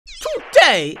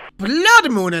Today,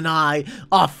 Blood Moon and I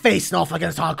are facing off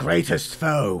against our greatest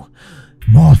foe,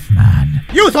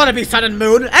 Mothman. You thought it'd be Sun and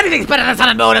Moon. Anything's better than Sun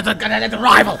and Moon as a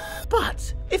rival.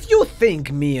 But if you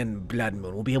think me and Blood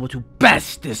Moon will be able to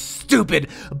best this stupid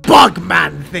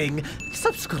Bugman thing,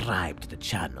 subscribe to the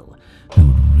channel. I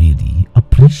would really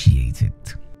appreciate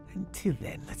it. Until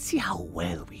then, let's see how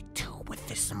well we do with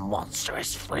this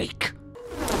monstrous freak.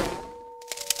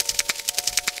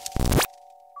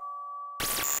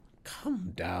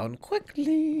 Come down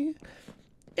quickly.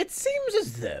 It seems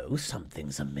as though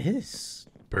something's amiss.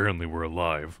 Apparently we're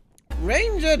alive.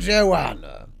 Ranger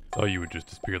Joanna. Thought you would just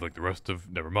disappear like the rest of...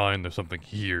 Never mind, there's something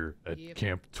here at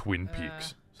Camp Twin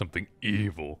Peaks. Something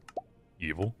evil.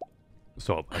 Evil?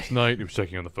 Saw it last night, it was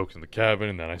checking on the folks in the cabin,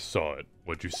 and then I saw it.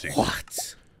 What'd you see?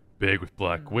 What? Big with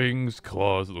black wings,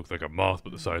 claws that looked like a moth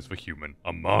but the size of a human.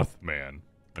 A Mothman.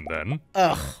 And then...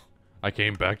 Ugh. I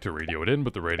came back to radio it in,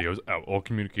 but the radio's out. All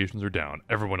communications are down.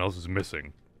 Everyone else is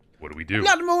missing. What do we do?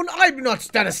 Blood Moon, I'm not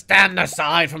gonna stand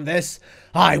aside from this.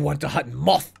 I want to hunt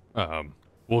moth.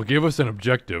 Well, give us an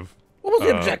objective. What was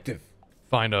the objective?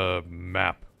 Find a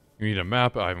map. You need a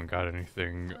map? I haven't got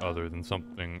anything other than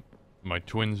something my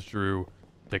twins drew.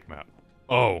 Take map.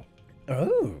 Oh.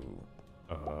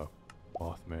 Oh.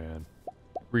 Mothman.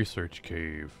 Research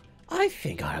cave. I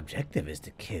think our objective is to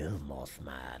kill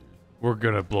Mothman. We're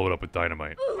gonna blow it up with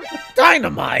dynamite.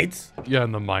 Dynamite? Yeah,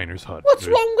 in the miner's hut. What's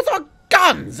wrong with our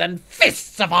guns and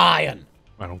fists of iron?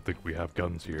 I don't think we have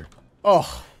guns here.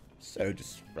 Oh, so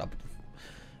disruptive.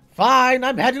 Fine,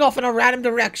 I'm heading off in a random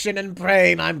direction and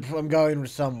praying I'm going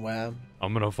somewhere.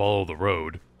 I'm gonna follow the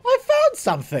road. I found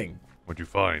something. What'd you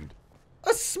find?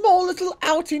 A small little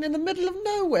outing in the middle of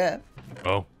nowhere.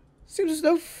 Oh. Seems as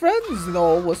though friends and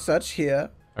all were such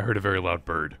here. I heard a very loud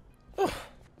bird. Oh,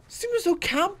 seems as though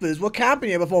campers were camping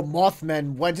here before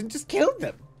Mothman went and just killed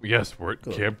them. Yes, we're at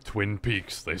Camp Twin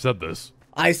Peaks. They said this.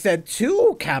 I said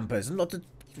 2 campers, not a...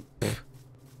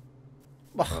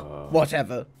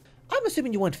 Whatever. I'm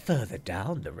assuming you went further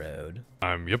down the road.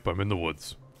 Yep, I'm in the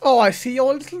woods. Oh, I see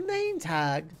your little name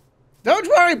tag. Don't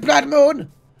worry, Blood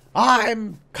Moon.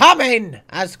 I'm coming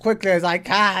as quickly as I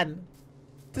can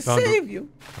to save you.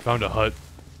 I found a hut.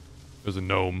 There's a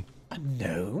gnome. A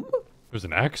gnome? There's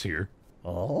an axe here.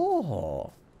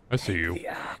 Oh. I see you. The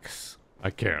axe.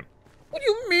 I can't. What do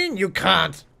you mean you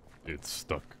can't? It's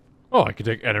stuck. Oh, I can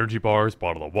take energy bars,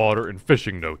 bottle of water, and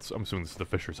fishing notes. I'm assuming this is the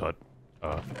fisher's hut.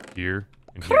 Here.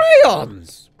 And here.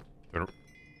 Crayons!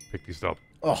 Pick these up.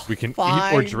 Oh, we can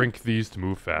fine. eat or drink these to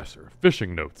move faster.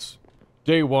 Fishing notes.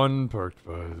 Day 1, parked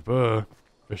by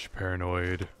fish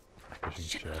paranoid.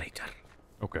 Fishing check.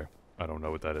 Okay. I don't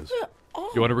know what that is.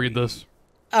 You want to read this?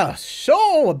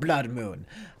 Sure, Blood Moon.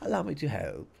 Allow me to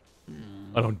help.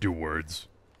 I don't do words.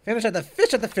 Finish at the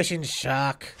fish at the fishing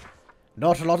shack.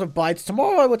 Not a lot of bites.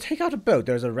 Tomorrow I will take out a boat.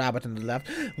 There's a rabbit on the left.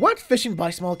 Went fishing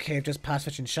by small cave just past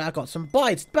fishing shack. Got some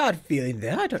bites. Bad feeling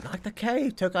there. I don't like the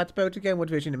cave. Took out the boat again.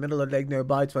 Went fishing in the middle of the lake. No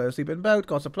bites. Fell asleep in boat.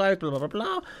 Got supplies. Blah, blah, blah,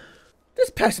 blah. This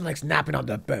person likes napping on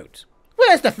the boat.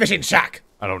 Where's the fishing shack?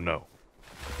 I don't know.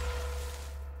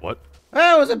 What?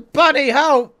 Oh, it was a bunny.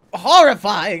 How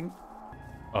horrifying.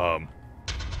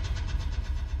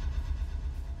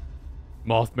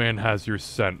 Mothman has your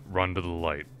scent. Run to the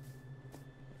light.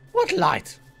 What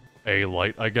light? A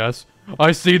light, I guess.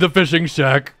 I see the fishing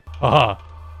shack. Haha.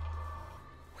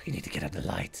 We need to get at the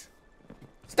light.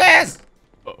 Stairs!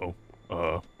 Uh-oh.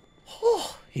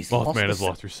 Oh, he's Mothman has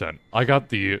lost your scent. I got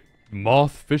the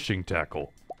moth fishing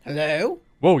tackle. Hello?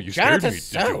 Whoa, you scared me. Janitor's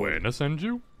Did Joanna send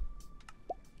you?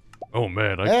 Oh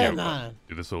man, I can't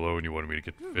do this alone. You wanted me to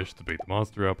get the fish to bait the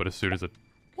monster out, but as soon as it...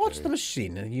 Watch the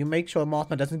machine and you make sure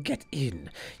Mothman doesn't get in.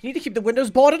 You need to keep the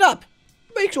windows boarded up.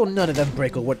 Make sure none of them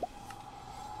break or what...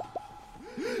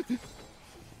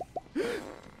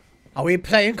 Are we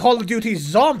playing Call of Duty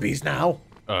Zombies now?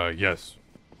 Yes.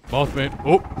 Mothman...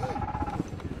 Oh!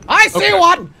 I see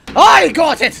one! I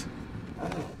got it!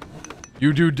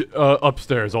 You do,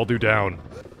 upstairs. I'll do down.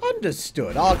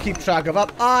 Understood. I'll keep track of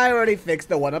up. I already fixed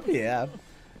the one up here.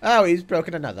 Oh, he's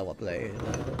broken another one, please.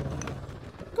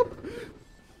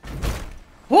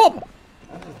 Whoop!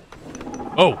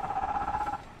 Oh!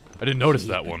 I didn't notice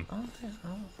that one.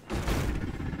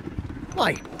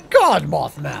 My God,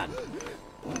 Mothman!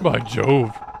 By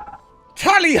Jove.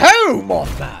 Tally-ho,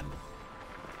 Mothman!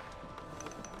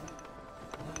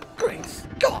 Great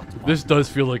Scott! This does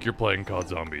feel like you're playing COD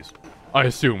Zombies. I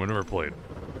assume, I've never played.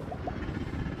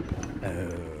 Oh.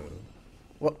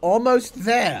 We're almost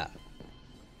there.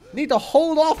 Need to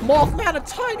hold off Mothman a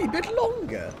tiny bit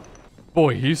longer.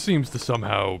 Boy, he seems to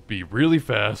somehow be really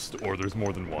fast, or there's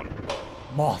more than one.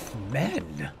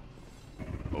 Mothmen?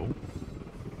 Oh.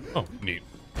 Oh, neat.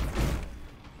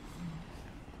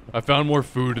 I found more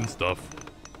food and stuff.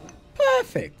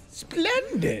 Perfect.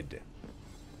 Splendid.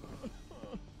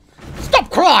 Stop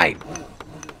crying!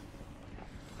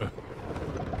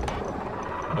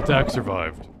 Attack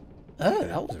survived. Oh,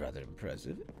 that was rather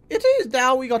impressive. It is.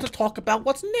 Now we got to talk about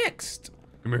what's next.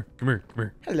 Come here, come here, come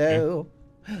here. Hello.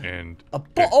 And A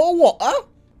bottle of water?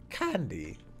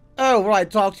 Candy. Oh, right.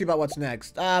 Talk to you about what's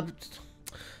next. That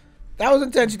was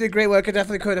intentionally great work. I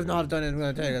definitely could have not done it. I'm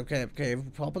going to take okay,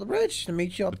 top of the bridge to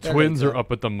meet you up there. the twins later. are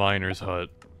up at the miner's hut.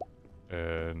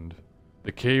 And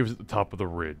the cave's at the top of the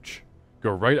ridge.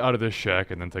 Go right out of this shack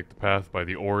and then take the path by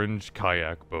the orange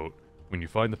kayak boat. When you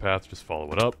find the path, just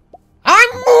follow it up. I'm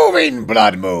moving,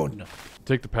 Blood Moon!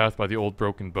 Take the path by the old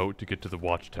broken boat to get to the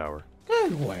watchtower. Go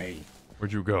away.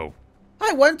 Where'd you go?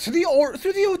 I went to the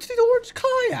orange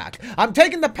kayak. I'm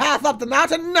taking the path up the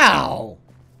mountain now.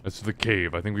 That's the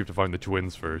cave. I think we have to find the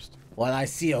twins first. Well, I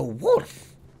see a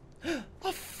wolf.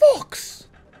 A fox.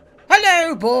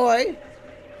 Hello, boy.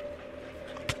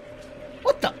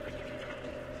 What the?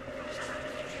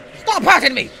 Stop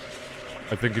hurting me.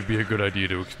 I think it'd be a good idea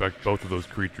to expect both of those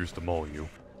creatures to maul you.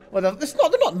 Well,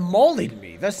 they're not mauling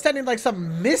me. They're sending like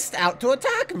some mist out to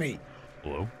attack me.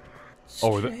 Hello?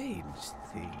 Oh, Strange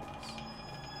things.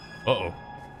 Uh-oh.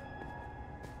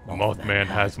 Mothman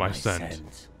has my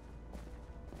scent.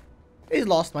 He's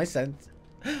lost my scent.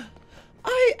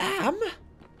 I am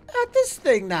at this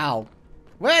thing now,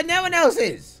 where no one else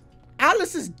is.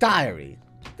 Alice's diary.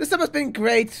 This summer's been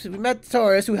great. We met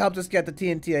tourists who helped us get the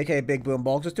TNT, aka Big Boom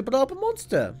Boxes, to blow up a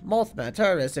monster. Mothman,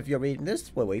 tourists, if you're reading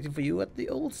this, we're waiting for you at the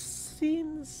old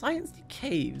Science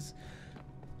Caves.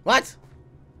 What?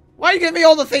 Why are you giving me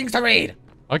all the things to read?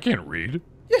 I can't read.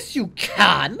 Yes, you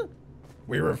can.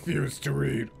 We refuse to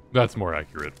read. That's more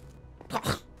accurate.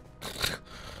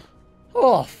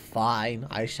 Oh, fine.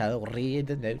 I shall read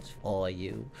the notes for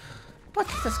you. But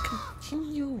let us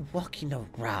continue walking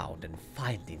around and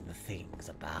finding the things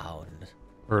abound.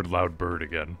 Heard loud bird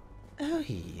again. Oh,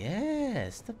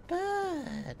 yes, the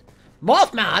bird.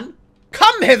 Mothman,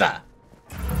 come hither!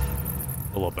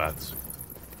 Hello, bats.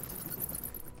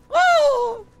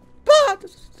 Oh, but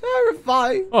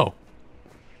terrifying. Oh.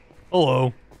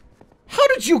 Hello. How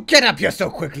did you get up here so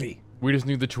quickly? We just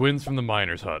need the twins from the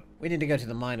miner's hut. We need to go to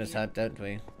the miner's hut, don't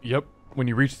we? Yep. When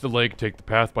you reach the lake, take the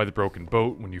path by the broken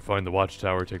boat. When you find the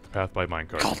watchtower, take the path by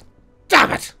minecart. God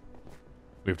damn it!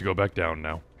 We have to go back down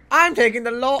now. I'm taking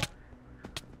the lot.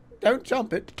 Don't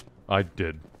jump it. I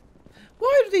did.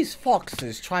 Why do these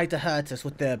foxes try to hurt us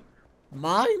with their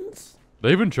minds?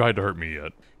 They haven't tried to hurt me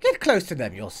yet. Get close to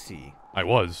them, you'll see. I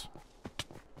was.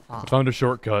 I found a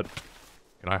shortcut.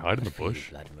 Can I hide in the bush?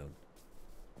 Blood Moon.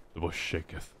 The bush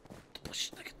shaketh. The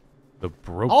bush. The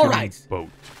broken All right. boat.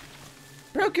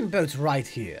 Broken boat's right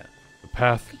here. The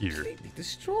path here. Completely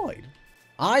destroyed.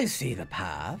 I see the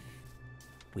path.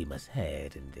 We must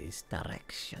head in this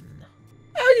direction.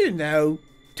 Oh, you know,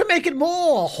 to make it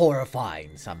more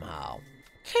horrifying somehow.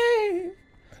 Cave.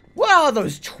 Where are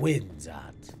those twins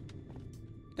at?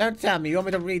 Don't tell me. You want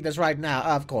me to read this right now?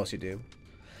 Of course you do.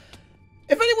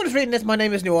 If anyone's reading this, my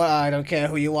name is Noah. I don't care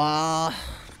who you are.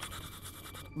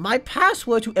 My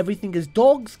password to everything is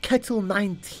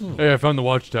dogskettle19. Hey, I found the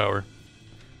watchtower.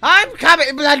 I'm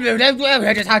coming, Blood Moon.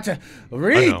 I just had to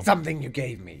read something you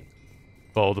gave me.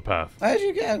 Follow the path. Where'd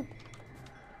you go?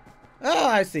 Oh,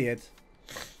 I see it.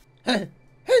 I'm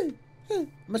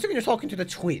assuming you're talking to the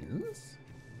twins?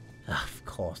 Of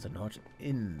course, they're not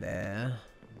in there.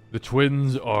 The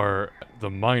twins are the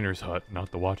miner's hut,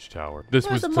 not the watchtower. This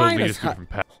Where's was the totally miner's just hut? from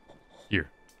path. Here.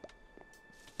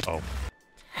 Oh.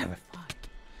 Terrified.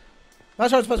 Not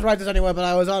sure I was supposed to write this anywhere, but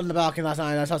I was on the balcony last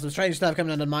night and I saw some strange stuff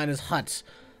coming out of the miner's hut.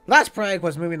 Last break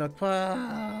was moving up.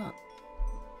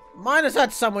 Miner's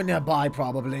hut somewhere nearby,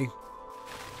 probably.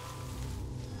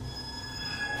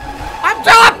 I'm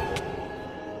done!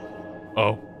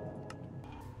 Oh.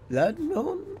 Blood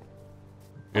Moon?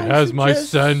 It I has my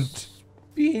suggest scent.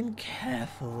 Being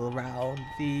careful around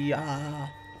the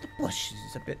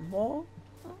bushes a bit more.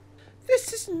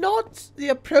 This is not the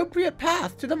appropriate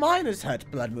path to the miner's hut,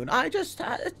 Blood Moon. I just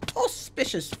had an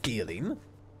auspicious feeling.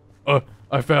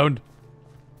 I found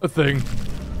a thing.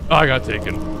 I got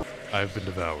taken. I've been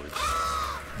devoured.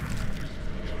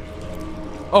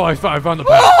 Oh, I found the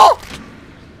path.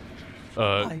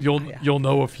 Oh! You'll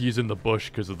know if he's in the bush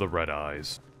because of the red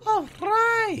eyes. All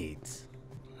right.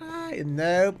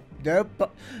 Nope.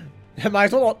 Might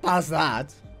as well not pass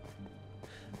that.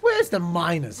 Where's the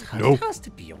miner's hut? Nope. It has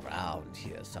to be around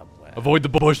here somewhere. Avoid the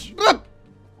bush.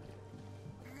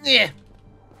 Yeah.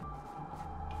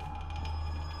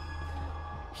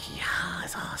 He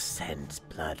has our scent,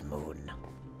 Blood Moon.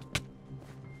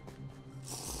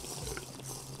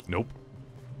 Nope.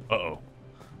 Uh-oh.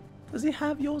 Does he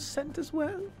have your scent as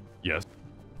well? Yes.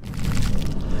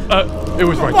 It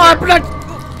was right My there. blood!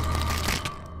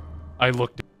 I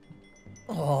looked.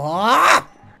 Oh,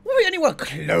 were we anywhere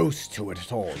close to it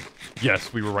at all?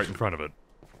 Yes, we were right in front of it.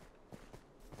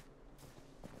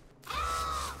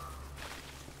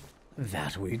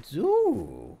 That we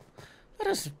do. Let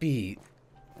us be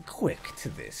quick to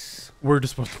this. We're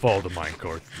just supposed to follow the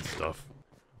minecarts and stuff.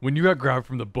 When you got grabbed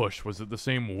from the bush, was it the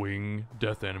same wing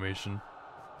death animation?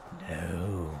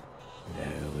 No.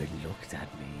 No, it looked at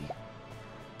me.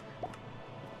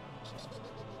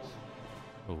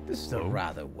 Hello? This is a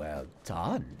rather well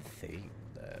done thing,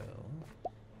 though.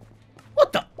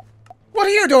 What the? What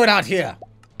are you doing out here?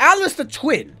 Alice the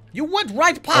Twin! You went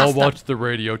right past I'll them. watch the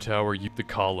radio tower, keep the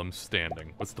columns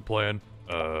standing. What's the plan?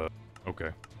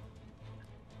 Okay.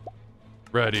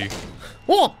 Ready.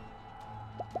 What?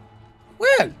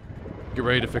 Well. Get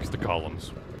ready to fix the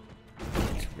columns.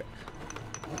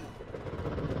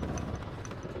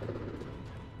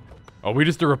 Are we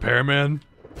just a repairman?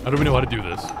 I don't even know how to do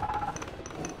this.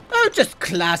 Oh, just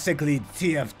classically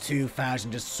TF2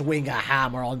 fashion, just swing a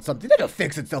hammer on something. It'll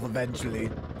fix itself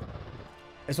eventually.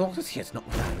 As long as it's not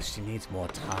vanished, she needs more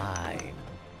time.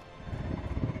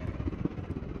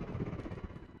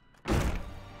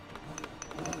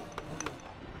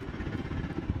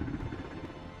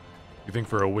 You think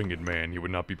for a winged man, you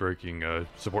would not be breaking,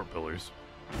 support pillars.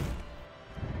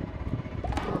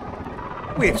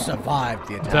 We've survived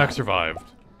the attack. Attack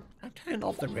survived. I'm turning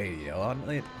off the radio, aren't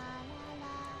I?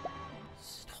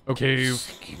 Okay.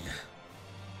 Singing.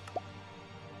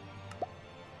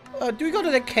 Do we go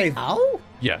to the cave now?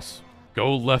 Yes.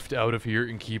 Go left out of here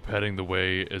and keep heading the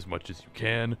way as much as you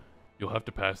can. You'll have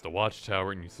to pass the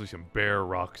watchtower and you see some bare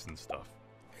rocks and stuff.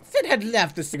 Sid had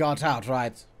left the cigar out,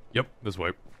 right? Yep, this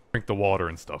way. Drink the water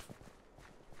and stuff.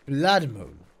 Blood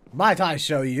Moon. Might I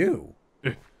show you?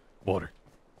 Water.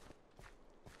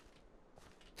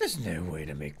 There's no way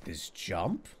to make this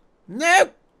jump.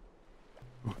 Nope.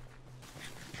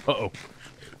 Uh-oh.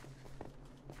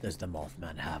 Does the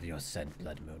Mothman have your scent,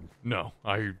 Blood Moon? No,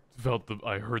 I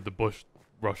heard the bush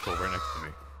rustle right next to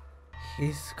me.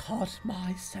 He's caught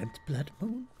my scent, Blood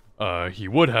Moon. He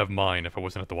would have mine if I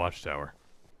wasn't at the watchtower.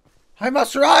 I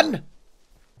must run!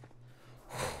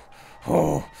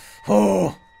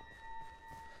 Oh.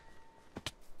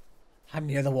 I'm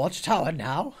near the watchtower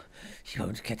now. You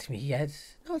won't get me yet.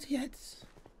 Not yet.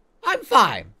 I'm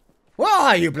fine. Where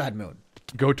are you, Blood Moon?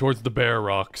 Go towards the bare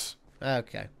rocks.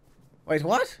 Okay. Wait,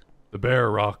 what? The bare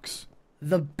rocks.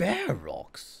 The bear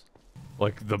rocks?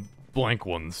 Like the blank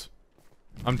ones.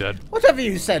 I'm dead. Whatever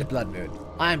you said, Blood Moon.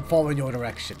 I am following your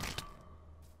direction.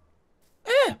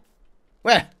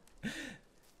 Well,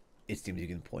 it seems you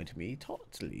can point me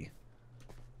totally.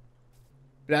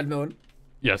 Blood Moon.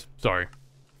 Yes, sorry.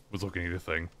 Was looking at the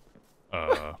thing.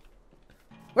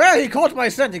 Well, he caught my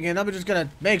scent again. I'm just gonna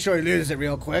make sure he loses it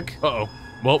real quick. Uh-oh.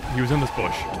 Well, he was in this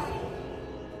bush.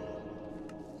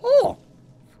 Oh,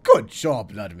 good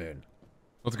job, Blood Moon.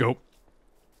 Let's go.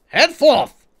 Head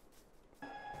forth!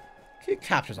 He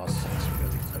captures our scents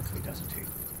really quickly, doesn't he?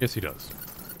 Yes, he does.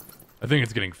 I think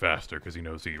it's getting faster because he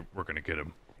knows we're gonna get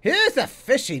him. Here's the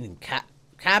fishing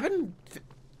cabin?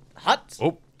 Hut?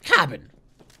 Oh. Cabin.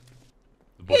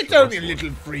 The bush It's only a rustling.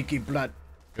 little freaky blood.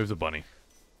 It was a bunny.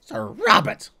 It's a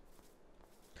rabbit.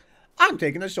 I'm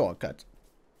taking a shortcut.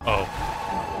 Oh.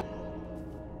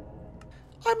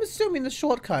 I'm assuming the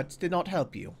shortcuts did not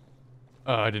help you.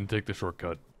 I didn't take the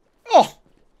shortcut. Oh!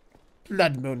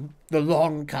 Blood Moon, the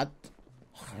long cut.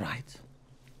 Alright.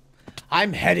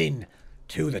 I'm heading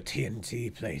to the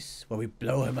TNT place where we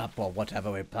blow him up or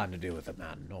whatever we plan to do with the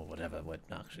man. Or whatever we're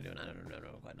actually doing. I don't know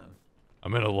quite know.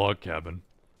 I'm in a log cabin.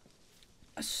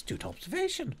 Astute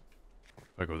observation.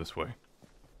 If I go this way.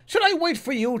 Should I wait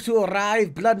for you to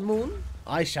arrive, Blood Moon?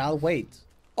 I shall wait.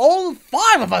 All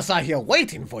 5 of us are here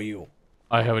waiting for you.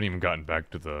 I haven't even gotten back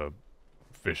to the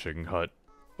fishing hut.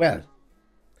 Well,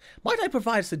 might I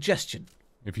provide a suggestion?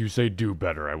 If you say do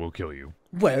better, I will kill you.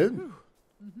 Well,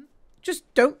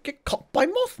 just don't get caught by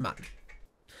Mothman.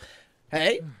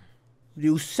 Hey,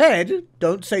 you said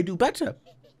don't say do better.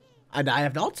 And I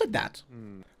have not said that.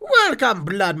 Welcome,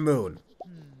 Blood Moon.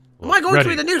 Am I going Ready. to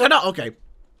read the news or not? Okay.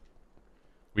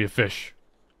 We have fish.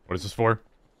 What is this for?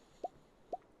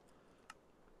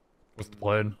 What's the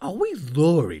plan? Are we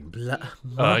luring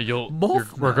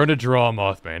Mothman? We're going to draw a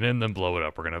Mothman and then blow it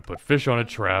up. We're going to put fish on a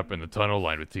trap in the tunnel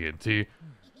lined with TNT.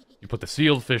 You put the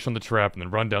sealed fish on the trap and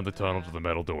then run down the tunnel to the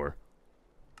metal door.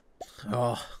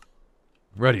 Oh,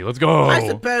 Ready, let's go! I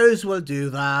suppose we'll do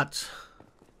that.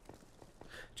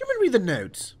 Do you want me to read the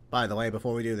notes, by the way,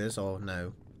 before we do this, or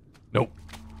no? Nope.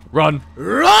 Run!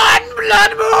 Run,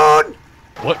 Blood Moon!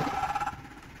 What?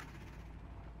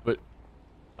 But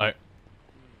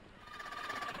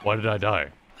why did I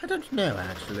die? I don't know,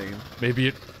 actually. Maybe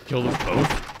it killed us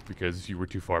both because you were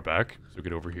too far back. So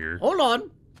get over here. Hold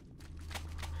on.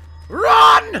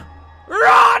 Run!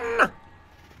 Run!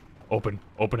 Open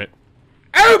it.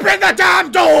 Open the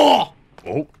damn door!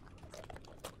 Oh.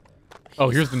 Oh,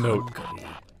 here's the note.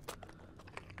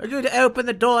 I need to open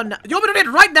the door now. You open it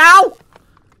right now?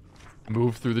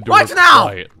 Move through the door Right now!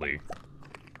 quietly.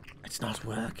 It's not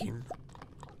working.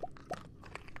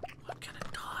 I'm gonna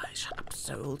die. Shut up,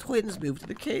 soul. Twins, move to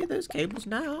the those cables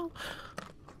now.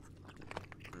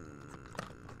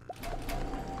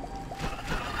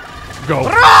 Go.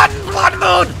 Run, Blood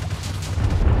Moon!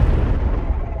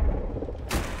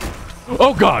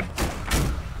 Oh God!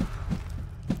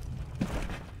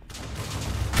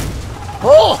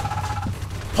 Oh!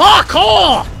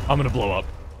 Parkour! I'm gonna blow up.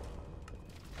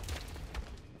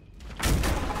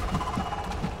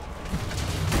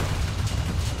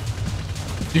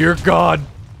 Dear God!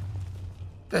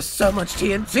 There's so much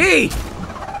TNT!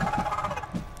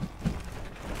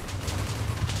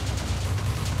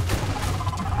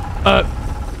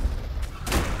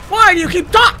 Why do you keep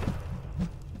talking?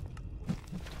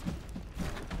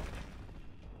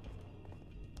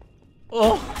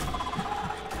 Oh.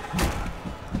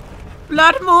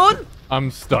 Blood Moon?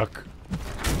 I'm stuck.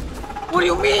 What do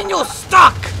you mean you're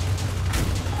stuck?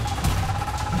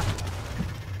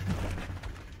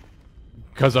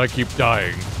 Because I keep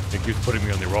dying. It keeps putting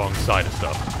me on the wrong side of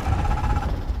stuff.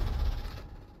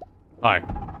 Hi.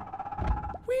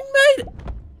 We made it.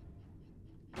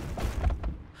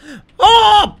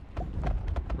 Oh!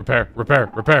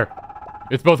 Repair.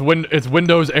 It's both it's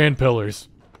windows and pillars.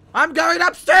 I'm going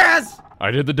upstairs.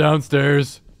 I did the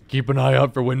downstairs. Keep an eye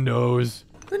out for windows.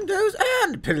 Windows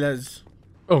and pillars.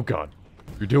 Oh God.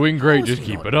 You're doing great, How is just he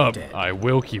keep not it up. dead? I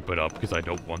will keep it up because I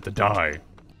don't want to die.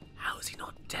 How is he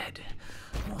not dead?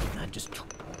 Mothman just took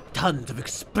tons of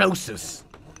explosives.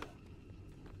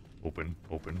 Open.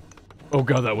 Oh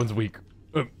God, that one's weak.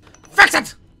 Fix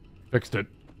it! Fixed it.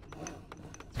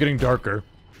 It's getting darker.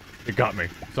 It got me,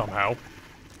 somehow.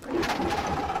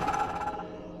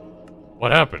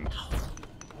 What happened?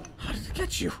 How did it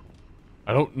get you?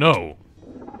 I don't know.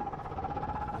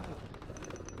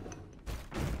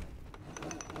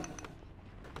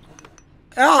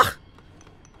 Ugh!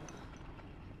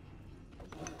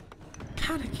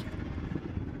 Panic.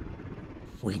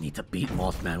 We need to beat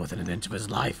Mothman within an inch of his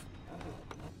life.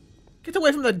 Get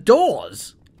away from the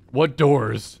doors! What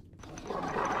doors?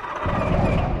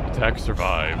 Attack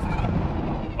survived.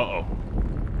 Uh-oh.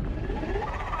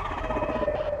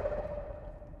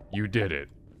 You did it.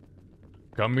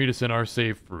 Come meet us in our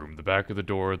safe room. The back of the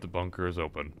door at the bunker is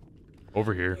open.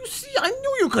 Over here. You see, I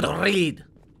knew you could read!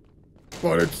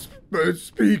 But it's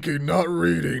speaking, not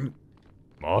reading.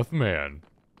 Mothman.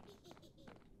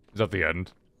 Is that the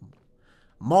end?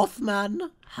 Mothman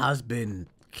has been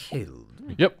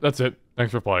killed. Yep, that's it.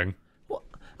 Thanks for playing. Well,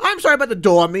 I'm sorry about the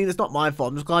door. I mean, it's not my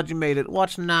fault. I'm just glad you made it.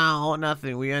 Watch now.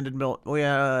 Nothing. We ended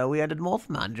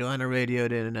Mothman. Joanna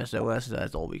radioed in an SOS.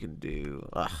 That's all we can do.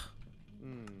 Ugh.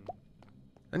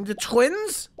 And the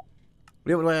twins?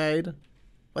 Wait.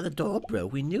 Well, the door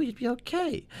broke. We knew you'd be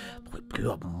okay. But we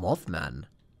blew up Mothman.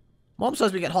 Mom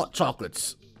says we get hot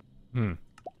chocolates.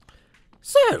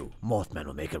 So, Mothman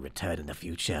will make a return in the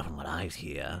future from what I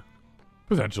hear.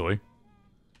 Potentially.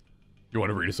 You want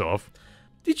to read us off?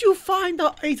 Did you find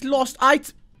our 8 lost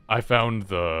items? I found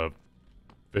the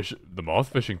moth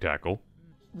fishing tackle.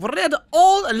 Read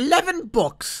all 11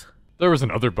 books. There was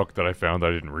another book that I found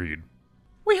that I didn't read.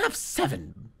 We have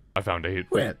 7. I found 8.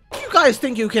 Well, if you guys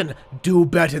think you can do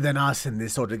better than us in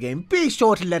this sort of game, be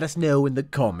sure to let us know in the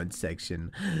comment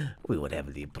section. We would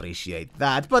heavily appreciate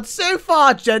that. But so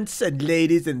far, gents and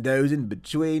ladies and those in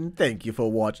between, thank you for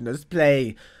watching us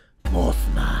play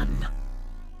Mothman.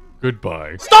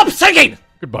 Goodbye. Stop singing!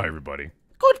 Goodbye, everybody.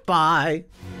 Goodbye.